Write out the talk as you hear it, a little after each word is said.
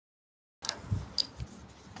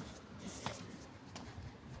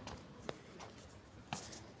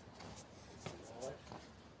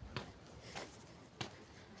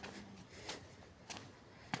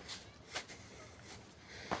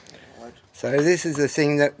So this is the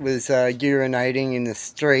thing that was urinating in the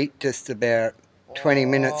street just about 20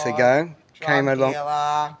 minutes ago. Came along.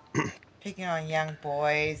 Dealer, picking on young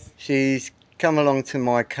boys. She's come along to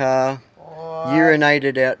my car, Boy.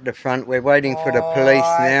 urinated out the front. We're waiting for the police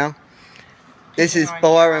now. This is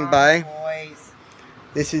Byron Bay. Boys.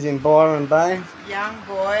 This is in Byron Bay. Young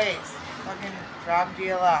boys. Fucking drug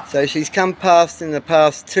dealer. So she's come past in the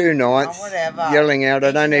past 2 nights, yelling out, I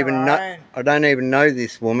don't even know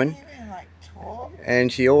this woman.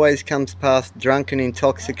 And she always comes past drunk and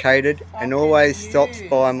intoxicated and always stops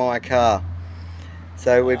by my car.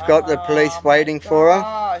 So we've got the police waiting for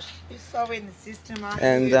her. You're so in the system, aren't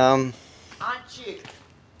and you? Aren't you?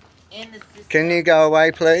 In the system. Can you go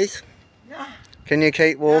away, please? No. Can you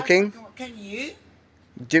keep walking? No, can you?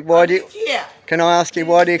 Can I ask you,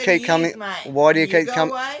 why do you keep coming? Why do you keep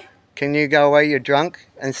coming? Can you go away? You're drunk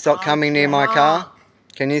and stop coming near my car.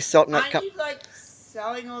 Can you stop not coming? Aren't you like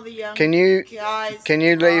selling all the young guys? Can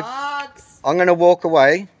you leave? I'm going to walk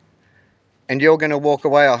away, and you're going to walk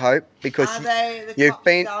away. I hope, because you've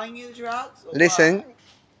been selling you the drugs. Listen, what?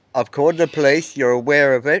 I've called the police. You're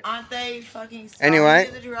aware of it. Aren't they fucking selling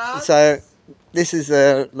you the drugs? So this is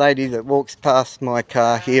a lady that walks past my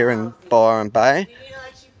car here in Byron Bay.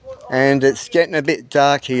 And it's getting a bit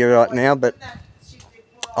dark here right now, but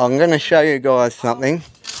I'm going to show you guys something.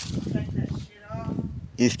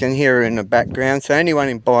 You can hear her in the background, so anyone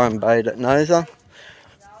in Byron Bay that knows her,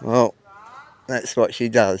 well, that's what she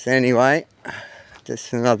does. Anyway,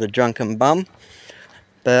 just another drunken bum.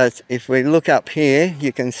 But if we look up here,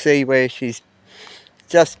 you can see where she's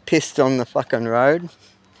just pissed on the fucking road.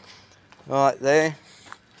 Right there.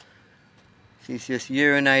 She's just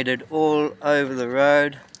urinated all over the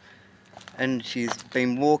road. And she's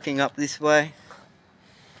been walking up this way,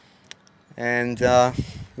 and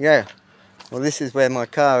yeah, well, this is where my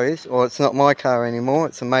car is. Or it's not my car anymore,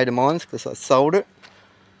 it's a mate of mine's because I sold it.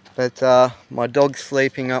 But my dog's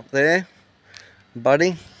sleeping up there,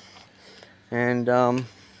 Buddy, and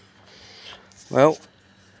well,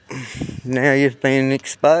 now you've been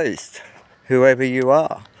exposed, whoever you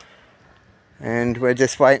are, and we're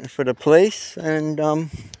just waiting for the police, and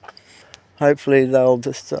hopefully they'll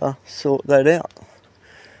just sort that out,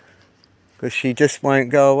 because she just won't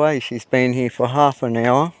go away. She's been here for half an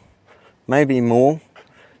hour, maybe more,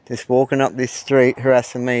 just walking up this street,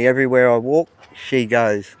 harassing me. Everywhere I walk, she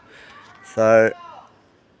goes. So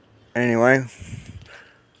anyway,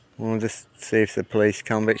 we'll just see if the police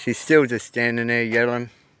come, but she's still just standing there yelling.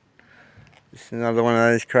 Just another one of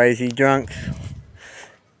those crazy drunks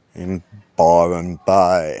in Byron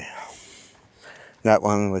Bay. That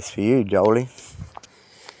one was for you, Jolie.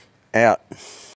 Out.